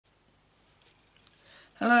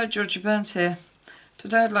Hello, Georgie Burns here.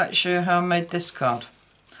 Today I'd like to show you how I made this card,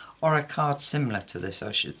 or a card similar to this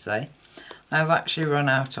I should say. I have actually run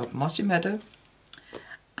out of Mossy Meadow,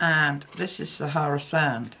 and this is Sahara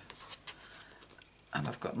Sand, and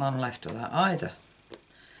I've got none left of that either.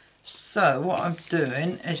 So what I'm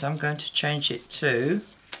doing is I'm going to change it to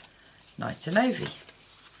Night Navy.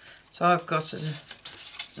 So I've got a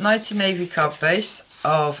Night Navy card base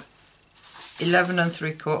of 11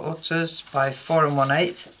 3/4 by 4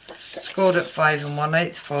 1/8, scored at 5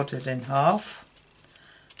 1/8, folded in half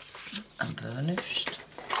and burnished.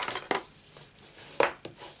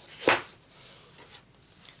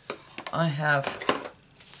 I have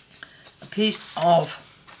a piece of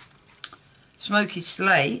Smoky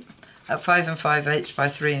Slate at 5 5/8 by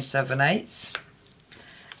 3 7/8,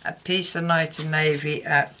 a piece of Night Navy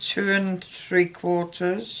at 2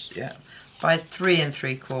 3/4 by 3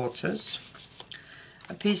 3/4,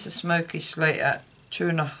 a piece of Smoky Slate at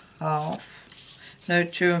 2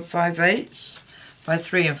 5/8 by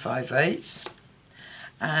 3 5/8,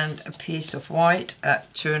 and a piece of white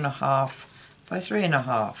at 2 1/2 by 3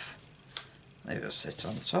 1/2. They will sit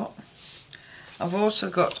on top. I've also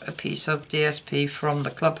got a piece of DSP from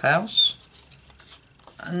the Clubhouse,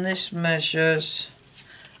 and this measures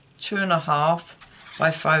 2 1/2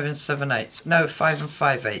 by 5 7/8. No, 5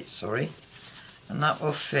 5/8, sorry, and that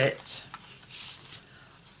will fit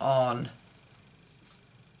on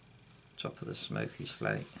top of the Smoky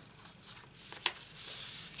Slate.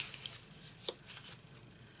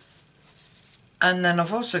 And then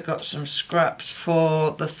I've also got some scraps for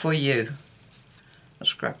the For You, a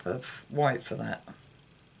scrap of white for that.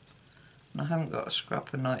 And I haven't got a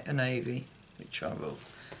scrap of Night Navy, which I will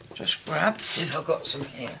just grab, see if I've got some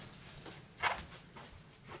here.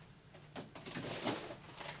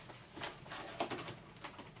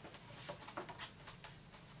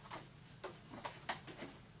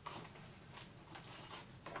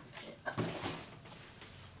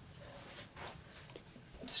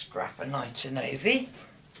 Scrap of Night Navy.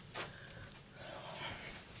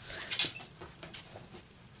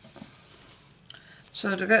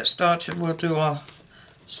 So to get started, we'll do our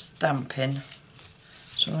stamping.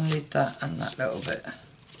 So I'll need that and that little bit.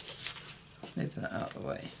 Move that out of the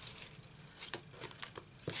way.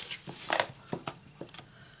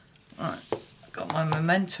 Right, got my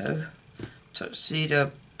Memento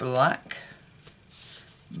Tuxedo Black.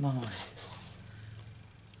 My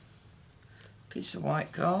piece of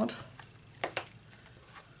white card,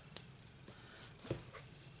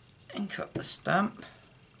 ink up the stamp,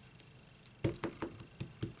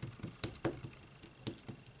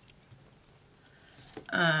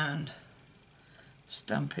 and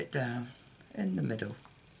stamp it down in the middle.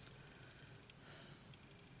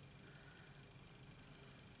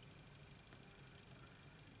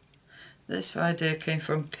 This idea came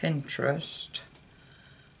from Pinterest.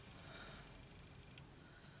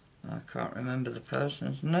 I can't remember the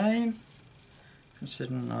person's name,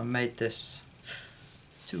 considering I made this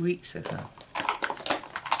 2 weeks ago. I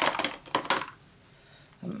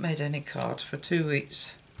haven't made any cards for 2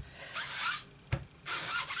 weeks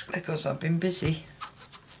because I've been busy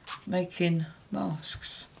making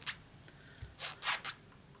masks.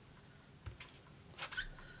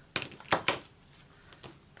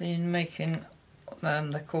 Been making,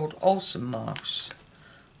 they're called Olsen masks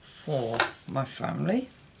for my family.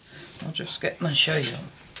 I'll just get my show you.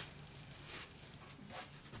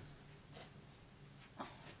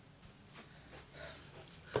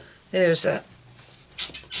 Here's a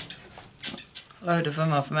load of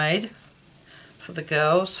them I've made for the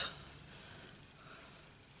girls,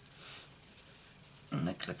 and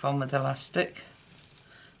they clip on with elastic.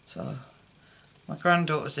 So my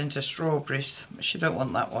granddaughter's into strawberries, but she don't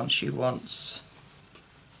want that one, she wants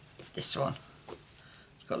this one.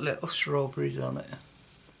 It's got little strawberries on it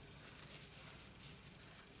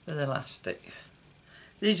with elastic.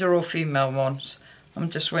 These are all female ones. I'm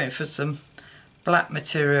just waiting for some black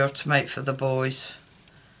material to make for the boys.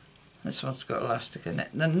 This one's got elastic in it.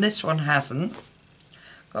 Then this one hasn't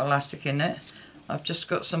got elastic in it. I've just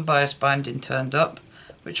got some bias binding turned up,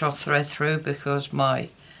 which I'll thread through because my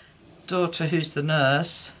daughter, who's the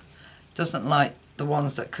nurse, doesn't like the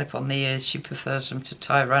ones that clip on the ears. She prefers them to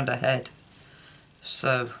tie around her head.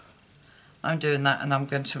 So I'm doing that, and I'm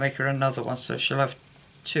going to make her another one, so she'll have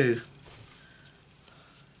 2.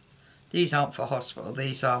 These aren't for hospital,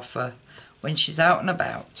 these are for when she's out and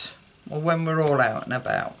about, or when we're all out and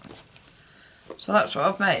about. So that's what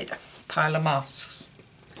I've made, a pile of masks.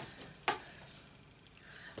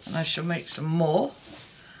 And I shall make some more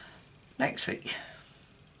next week.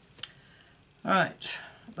 Right,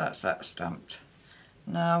 that's that stamped.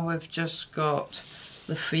 Now we've just got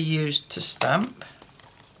the For Used to stamp.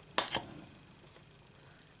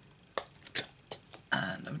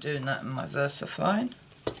 And I'm doing that in my VersaFine.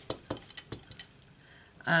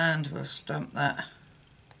 And we'll stamp that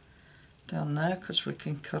down there because we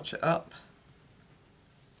can cut it up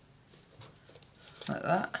like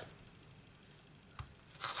that.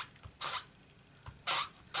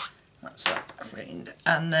 That's that cleaned.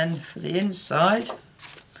 And then for the inside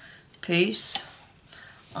piece,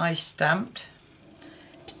 I stamped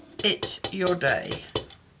It's Your Day.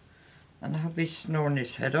 And hubby's snoring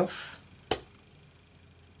his head off.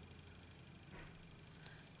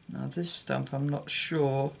 Now this stamp, I'm not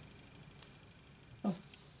sure. Oh,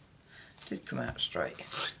 it did come out straight.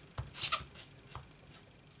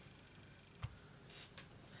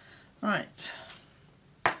 Right,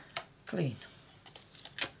 clean.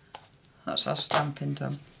 That's our stamping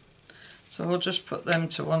done. So we'll just put them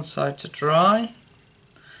to one side to dry,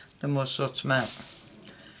 then we'll sort them out.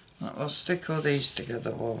 Right, we'll stick all these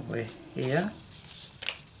together while we're here.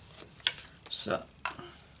 So,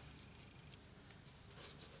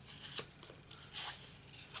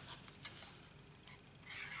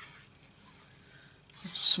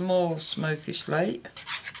 small smoky slate,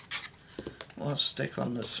 we'll stick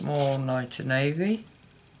on the small nighty navy,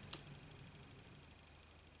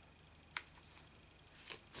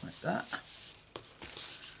 like that.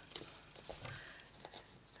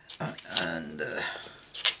 And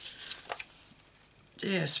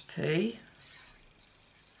DSP.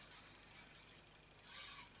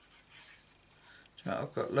 So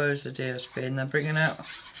I've got loads of DSP and they're bringing out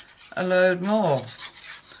a load more.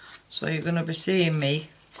 So you're going to be seeing me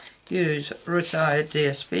use retired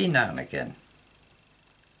DSP now and again,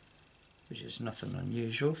 which is nothing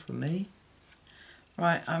unusual for me.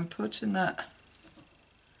 Right, I'm putting that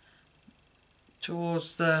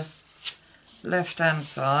towards the left hand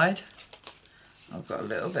side. I've got a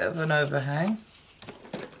little bit of an overhang,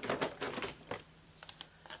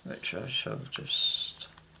 which I shall just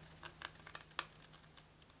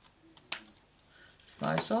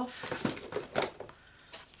slice off.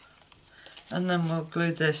 And then we'll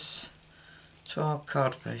glue this to our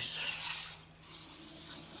card base.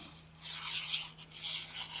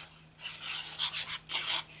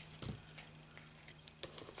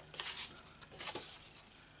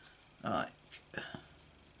 Right.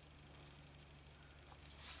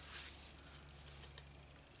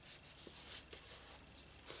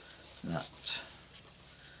 That.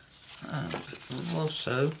 And we'll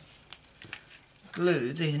also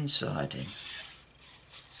glue the inside in.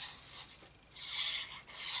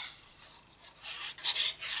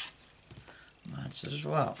 Might as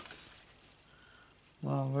well,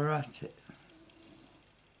 while we're at it.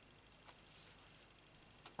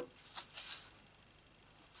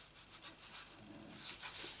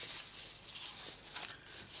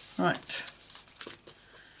 Right,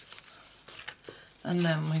 and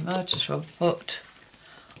then we might as well put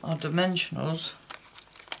our dimensionals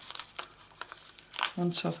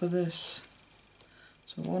on top of this.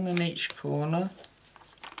 So one in each corner.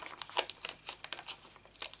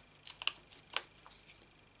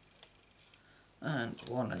 And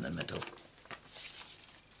one in the middle.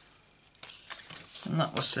 And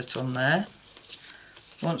that will sit on there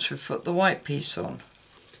once we've put the white piece on.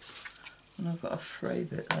 And I've got a fray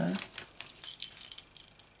bit there.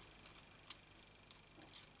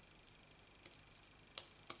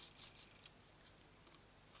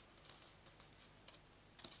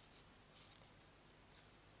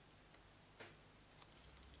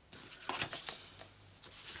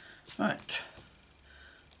 Right,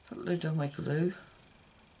 put the lid on my glue.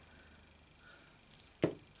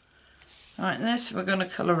 Right, and this we're going to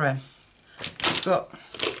colour in. I've got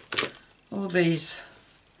all these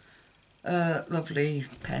lovely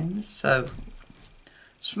pens, so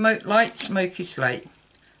light smoky slate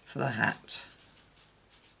for the hat.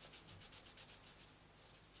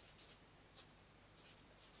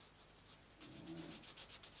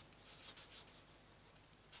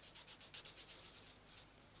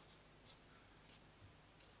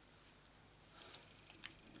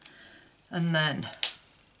 And then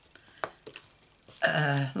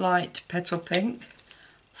light petal pink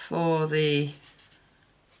for the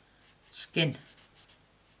skin.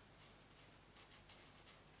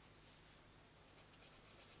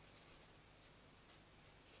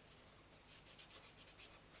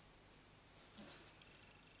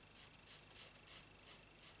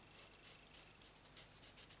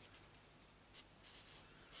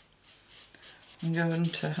 I'm going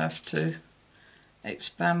to have to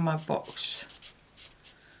expand my box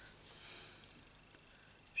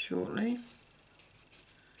shortly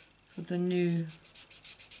for the new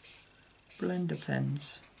blender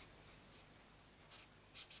pens.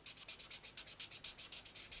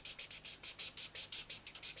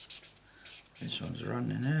 This one's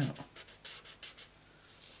running out.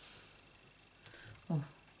 Oh,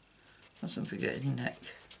 mustn't forget his neck.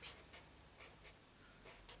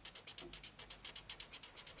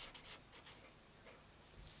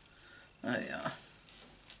 There you are.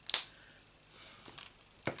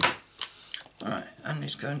 Alright, and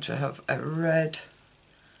he's going to have a red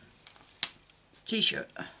t-shirt.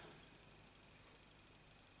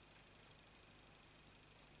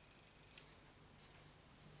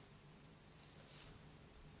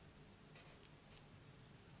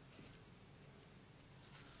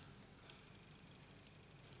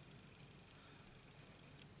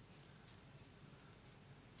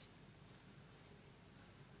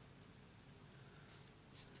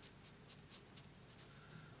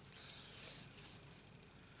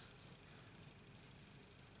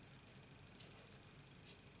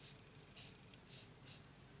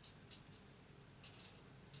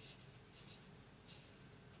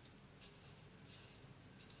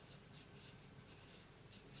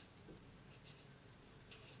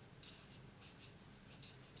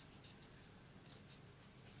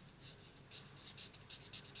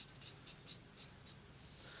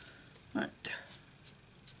 Right.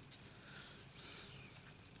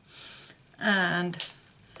 And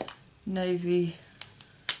navy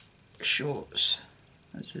shorts.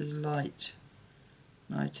 This is light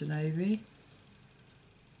navy.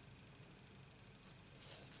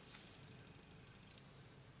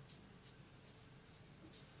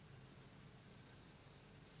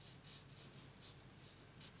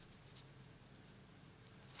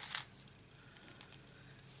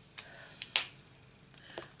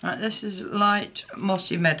 Right, this is light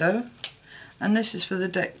mossy meadow, and this is for the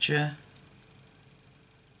deck chair,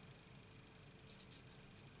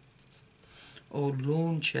 or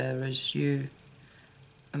lawn chair as you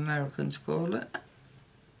Americans call it.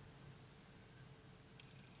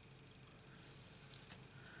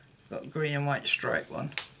 Got a green and white stripe one.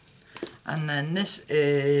 And then this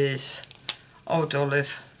is old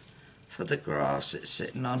olive for the grass it's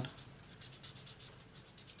sitting on.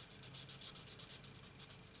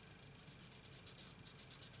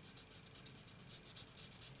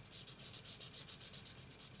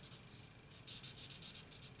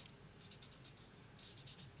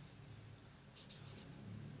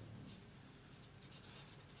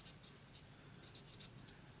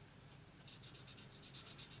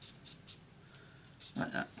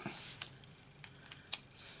 Like that.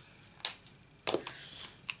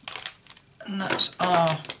 And that's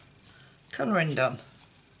our colouring done.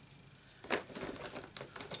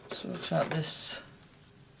 Sort out this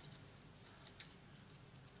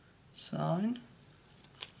sign.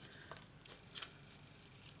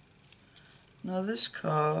 Now this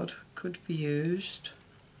card could be used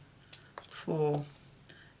for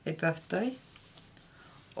a birthday,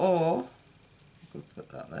 or I could put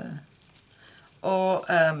that there, or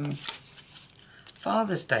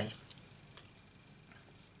Father's Day,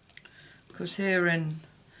 because here in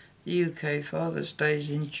the UK Father's Day is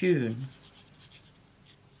in June.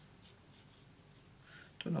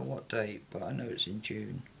 Don't know what date, but I know it's in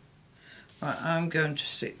June. Right, I'm going to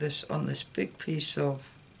stick this on this big piece of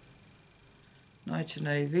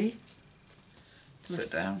navy, pull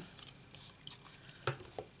it down,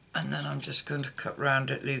 and then I'm just going to cut round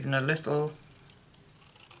it, leaving a little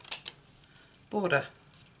border.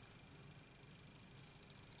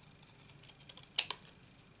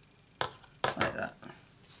 Like that.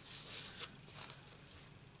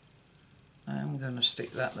 I'm going to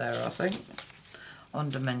stick that there, I think,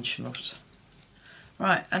 on dimensionals.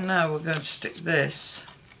 Right, and now we're going to stick this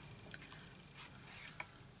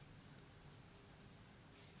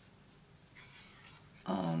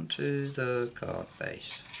onto the card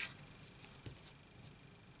base.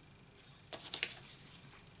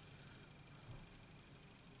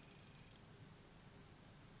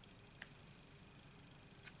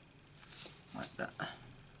 Like that.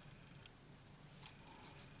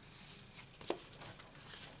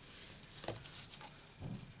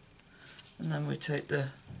 And then we take the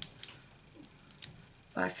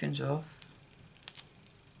backings off.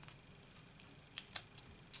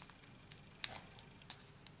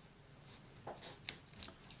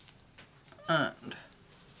 And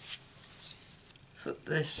put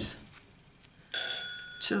this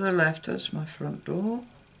to the left as my front door.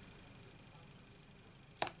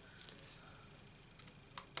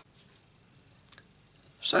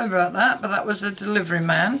 Sorry about that, but that was a delivery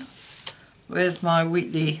man with my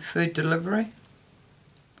weekly food delivery.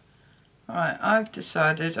 Alright, I've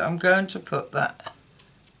decided I'm going to put that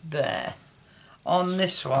there. On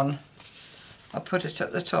this one, I put it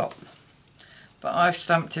at the top, but I've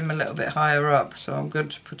stamped him a little bit higher up, so I'm going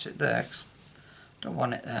to put it there, 'cause I don't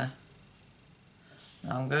want it there.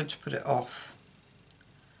 Now I'm going to put it off,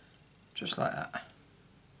 just like that.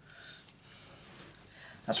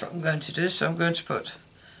 That's what I'm going to do, so I'm going to put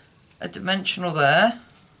a dimensional there.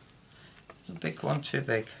 The big one too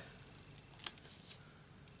big.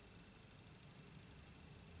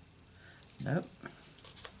 Nope.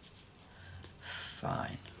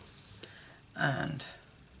 Fine. And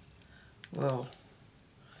we'll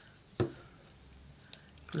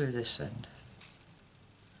glue this end.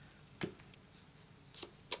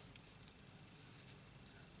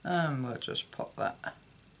 And we'll just pop that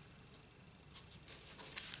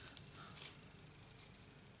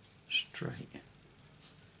straight.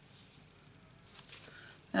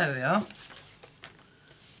 There we are.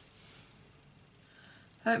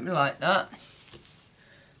 Hope you like that.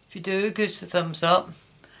 If you do, give us a thumbs up.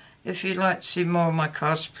 If you'd like to see more of my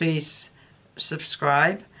cards, please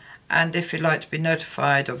subscribe. And if you'd like to be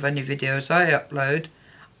notified of any videos I upload,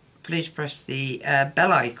 please press the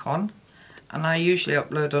bell icon. And I usually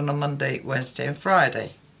upload on a Monday, Wednesday and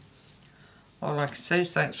Friday. All I can say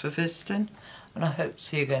is thanks for visiting, and I hope to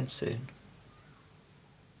see you again soon.